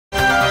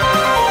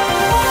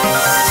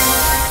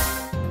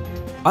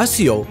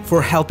ICO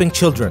for helping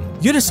children.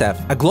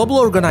 UNICEF, a global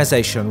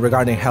organization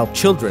regarding help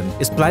children,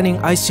 is planning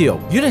ICO.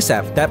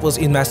 UNICEF, that was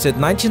invested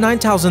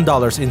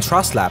 $99,000 in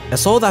TrustLab, a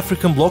South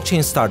African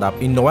blockchain startup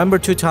in November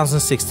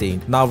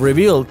 2016, now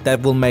revealed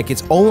that will make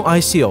its own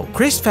ICO.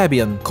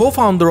 Fabian,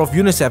 co-founder of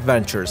UNICEF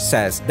Ventures,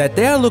 says that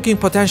they are looking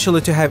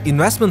potentially to have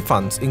investment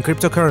funds in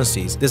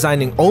cryptocurrencies,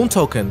 designing own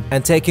token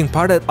and taking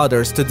part at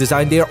others to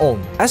design their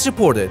own. As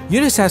reported,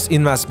 UNICEF's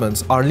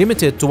investments are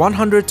limited to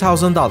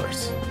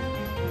 $100,000.